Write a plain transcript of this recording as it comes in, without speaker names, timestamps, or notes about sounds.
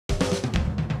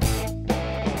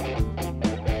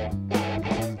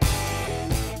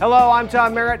Hello, I'm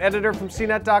Tom Merritt, editor from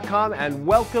CNET.com, and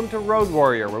welcome to Road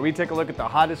Warrior, where we take a look at the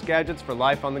hottest gadgets for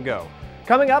life on the go.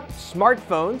 Coming up,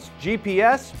 smartphones,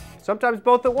 GPS, sometimes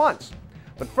both at once.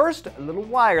 But first, a little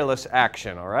wireless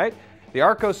action, all right? The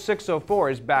Archos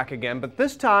 604 is back again, but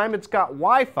this time it's got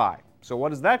Wi-Fi. So what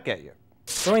does that get you?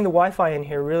 Throwing the Wi-Fi in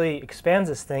here really expands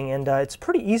this thing, and it's a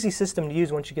pretty easy system to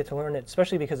use once you get to learn it,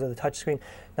 especially because of the touchscreen.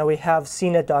 Now we have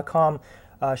CNET.com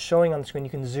showing on the screen. You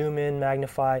can zoom in,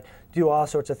 magnify, do all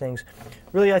sorts of things.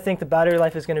 Really, I think the battery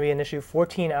life is going to be an issue.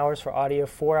 14 hours for audio,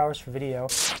 4 hours for video.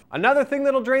 Another thing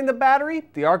that'll drain the battery,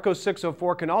 the Archos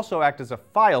 604 can also act as a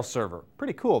file server.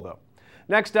 Pretty cool, though.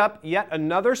 Next up, yet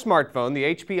another smartphone, the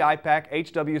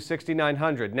IPaq HW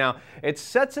 6900. Now, it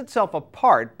sets itself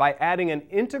apart by adding an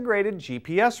integrated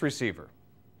GPS receiver.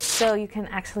 So you can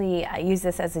actually use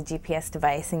this as a GPS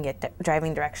device and get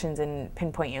driving directions and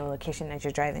pinpoint your location as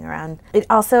you're driving around. It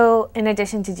also, in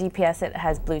addition to GPS, it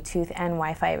has Bluetooth and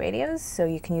Wi-Fi radios, so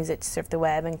you can use it to surf the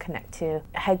web and connect to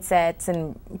headsets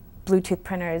and Bluetooth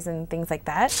printers and things like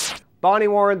that. Bonnie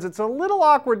warns it's a little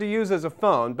awkward to use as a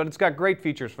phone, but it's got great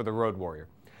features for the Road Warrior.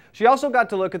 She also got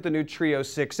to look at the new Treo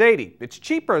 680. It's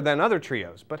cheaper than other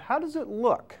Treos, but how does it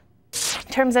look?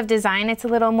 In terms of design, it's a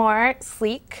little more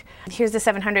sleek. Here's the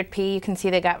 700p. You can see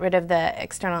they got rid of the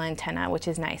external antenna, which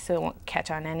is nice, so it won't catch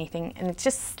on anything. And it's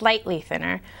just slightly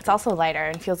thinner. It's also lighter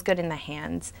and feels good in the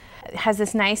hands. It has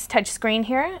this nice touch screen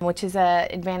here, which is an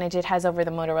advantage it has over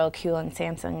the Motorola Q and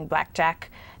Samsung Blackjack.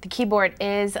 The keyboard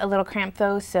is a little cramped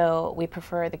though, so we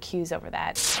prefer the Qs over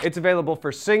that. It's available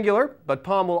for singular, but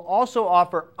Palm will also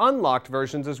offer unlocked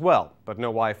versions as well, but no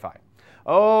Wi-Fi.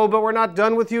 Oh, but we're not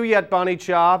done with you yet, Bonnie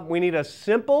Cha. We need a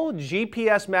simple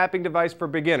GPS mapping device for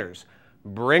beginners.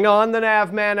 Bring on the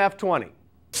Navman F20.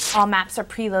 All maps are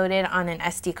preloaded on an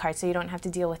SD card, so you don't have to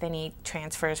deal with any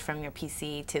transfers from your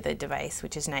PC to the device,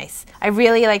 which is nice. I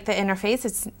really like the interface.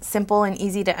 It's simple and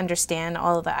easy to understand.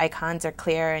 All of the icons are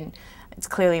clear and it's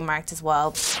clearly marked as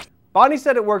well. Bonnie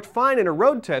said it worked fine in a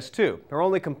road test too. Her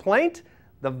only complaint?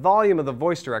 The volume of the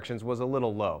voice directions was a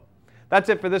little low. That's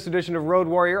it for this edition of Road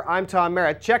Warrior. I'm Tom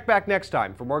Merritt. Check back next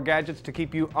time for more gadgets to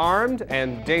keep you armed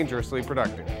and dangerously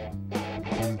productive.